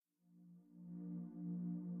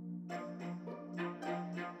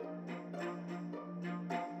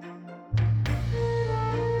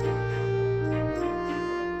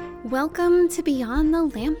Welcome to Beyond the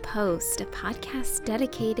Lamppost, a podcast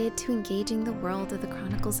dedicated to engaging the world of the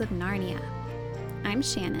Chronicles of Narnia. I'm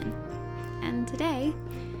Shannon, and today,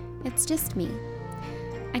 it's just me.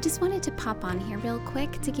 I just wanted to pop on here real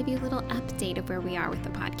quick to give you a little update of where we are with the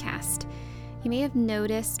podcast. You may have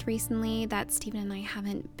noticed recently that Stephen and I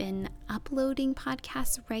haven't been uploading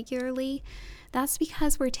podcasts regularly. That's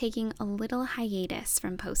because we're taking a little hiatus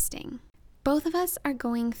from posting. Both of us are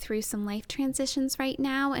going through some life transitions right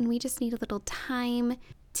now, and we just need a little time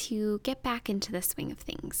to get back into the swing of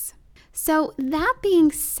things. So that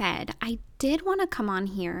being said, I did want to come on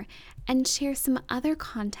here and share some other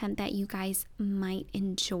content that you guys might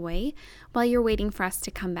enjoy while you're waiting for us to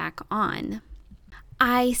come back on.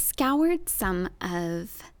 I scoured some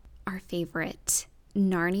of our favorite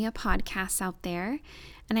Narnia podcasts out there,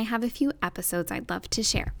 and I have a few episodes I'd love to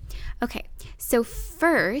share. Okay, so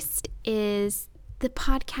first is the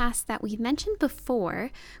podcast that we've mentioned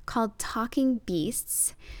before called Talking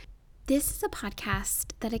Beasts. This is a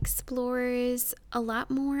podcast that explores a lot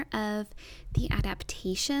more of the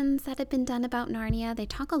adaptations that have been done about Narnia. They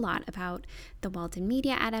talk a lot about the Walden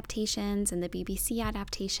Media adaptations and the BBC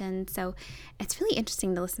adaptations, so it's really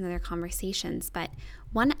interesting to listen to their conversations. But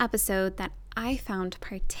one episode that I found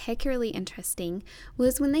particularly interesting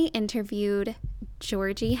was when they interviewed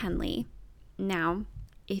Georgie Henley. Now,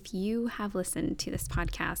 if you have listened to this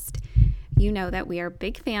podcast, you know that we are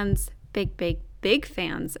big fans, big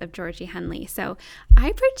fans of Georgie Henley. So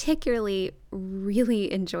I particularly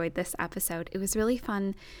really enjoyed this episode. It was really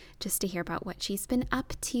fun just to hear about what she's been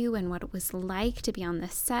up to and what it was like to be on the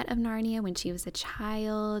set of Narnia when she was a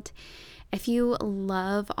child. If you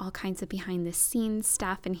love all kinds of behind the scenes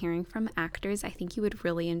stuff and hearing from actors, I think you would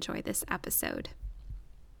really enjoy this episode.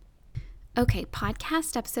 Okay,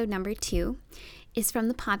 podcast episode number 2 is from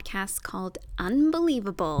the podcast called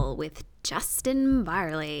Unbelievable with Justin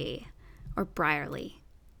Byerly. Or Brierly.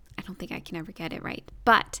 I don't think I can ever get it right.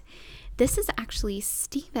 But this is actually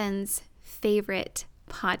Stephen's favorite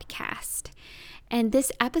podcast. And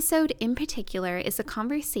this episode in particular is a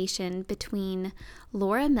conversation between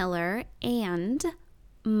Laura Miller and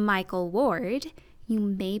Michael Ward. You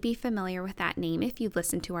may be familiar with that name if you've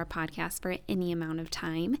listened to our podcast for any amount of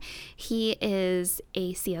time. He is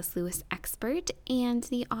a C.S. Lewis expert and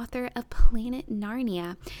the author of Planet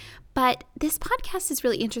Narnia. But this podcast is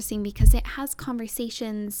really interesting because it has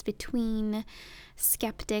conversations between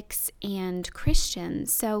skeptics and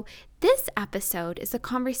Christians. So this episode is a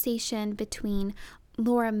conversation between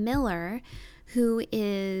Laura Miller, who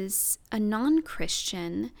is a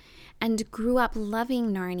non-Christian and grew up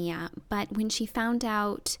loving Narnia, but when she found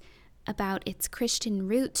out about its Christian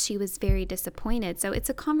roots, she was very disappointed. So it's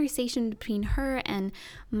a conversation between her and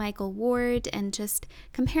Michael Ward and just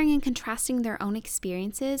comparing and contrasting their own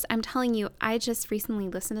experiences. I'm telling you, I just recently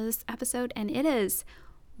listened to this episode and it is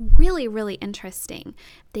really, really interesting.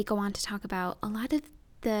 They go on to talk about a lot of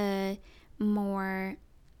the more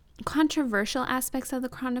controversial aspects of the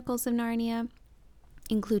Chronicles of Narnia,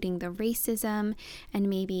 including the racism and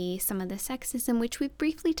maybe some of the sexism, which we've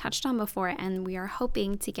briefly touched on before and we are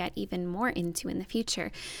hoping to get even more into in the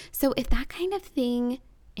future. So if that kind of thing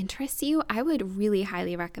interests you, I would really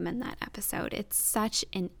highly recommend that episode. It's such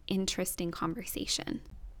an interesting conversation.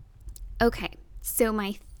 Okay, so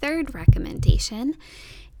my third recommendation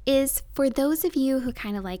is for those of you who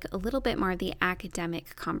kind of like a little bit more of the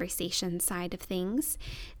academic conversation side of things.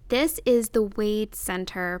 This is the Wade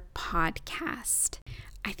Center podcast.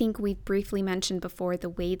 I think we briefly mentioned before the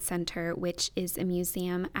Wade Center, which is a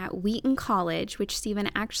museum at Wheaton College, which Stephen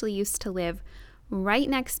actually used to live right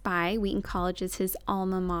next by. Wheaton College is his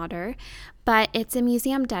alma mater, but it's a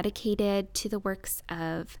museum dedicated to the works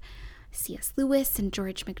of C.S. Lewis and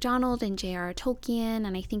George MacDonald and J.R.R. Tolkien,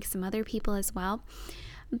 and I think some other people as well.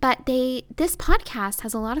 But this podcast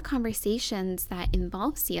has a lot of conversations that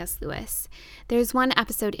involve C.S. Lewis. There's one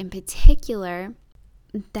episode in particular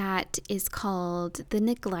that is called The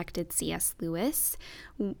Neglected C.S. Lewis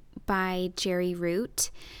by Jerry Root.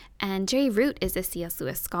 And Jerry Root is a C.S.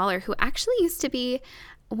 Lewis scholar who actually used to be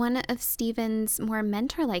one of Stephen's more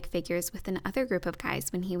mentor-like figures with another group of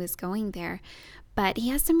guys when he was going there. But he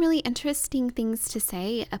has some really interesting things to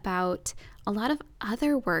say about a lot of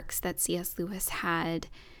other works that C.S. Lewis had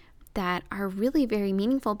that are really very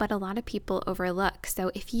meaningful, but a lot of people overlook.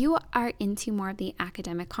 So if you are into more of the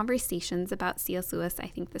academic conversations about C.S. Lewis, I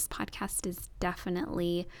think this podcast is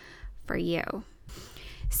definitely for you.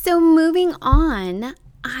 So moving on,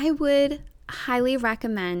 I would highly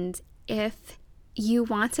recommend, if you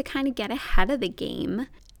want to kind of get ahead of the game,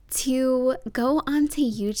 to go onto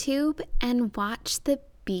YouTube and watch the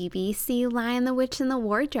BBC Lion, the Witch, and the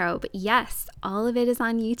Wardrobe. Yes, all of it is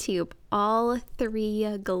on YouTube. All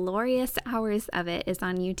 3 glorious hours of it is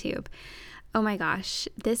on YouTube. Oh my gosh,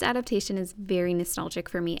 this adaptation is very nostalgic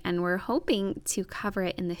for me, and we're hoping to cover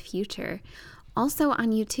it in the future. Also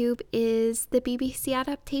on YouTube is the BBC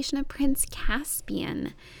adaptation of Prince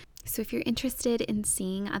Caspian. So if you're interested in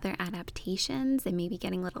seeing other adaptations and maybe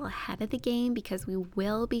getting a little ahead of the game, because we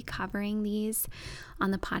will be covering these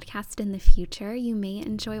on the podcast in the future, you may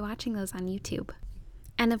enjoy watching those on YouTube.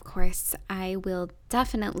 And of course, I will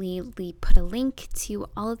definitely put a link to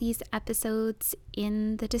all of these episodes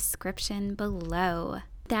in the description below.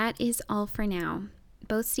 That is all for now.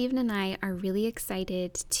 Both Steven and I are really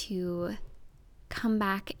excited to come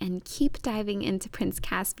back and keep diving into Prince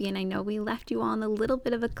Caspian. I know we left you on a little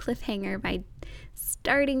bit of a cliffhanger by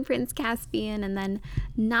starting Prince Caspian and then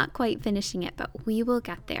not quite finishing it, but we will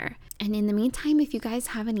get there. And in the meantime, if you guys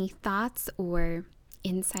have any thoughts or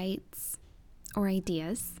insights or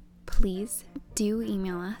ideas, please do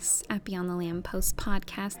email us at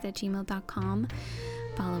beyondthelampostpodcast@gmail.com.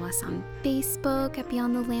 Follow us on Facebook at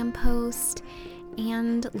Beyond the Lamppost,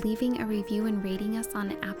 and leaving a review and rating us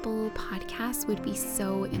on Apple Podcasts would be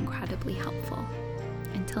so incredibly helpful.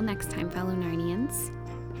 Until next time, fellow Narnians,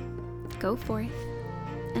 go forth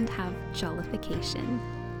and have jollification.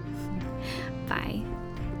 Bye.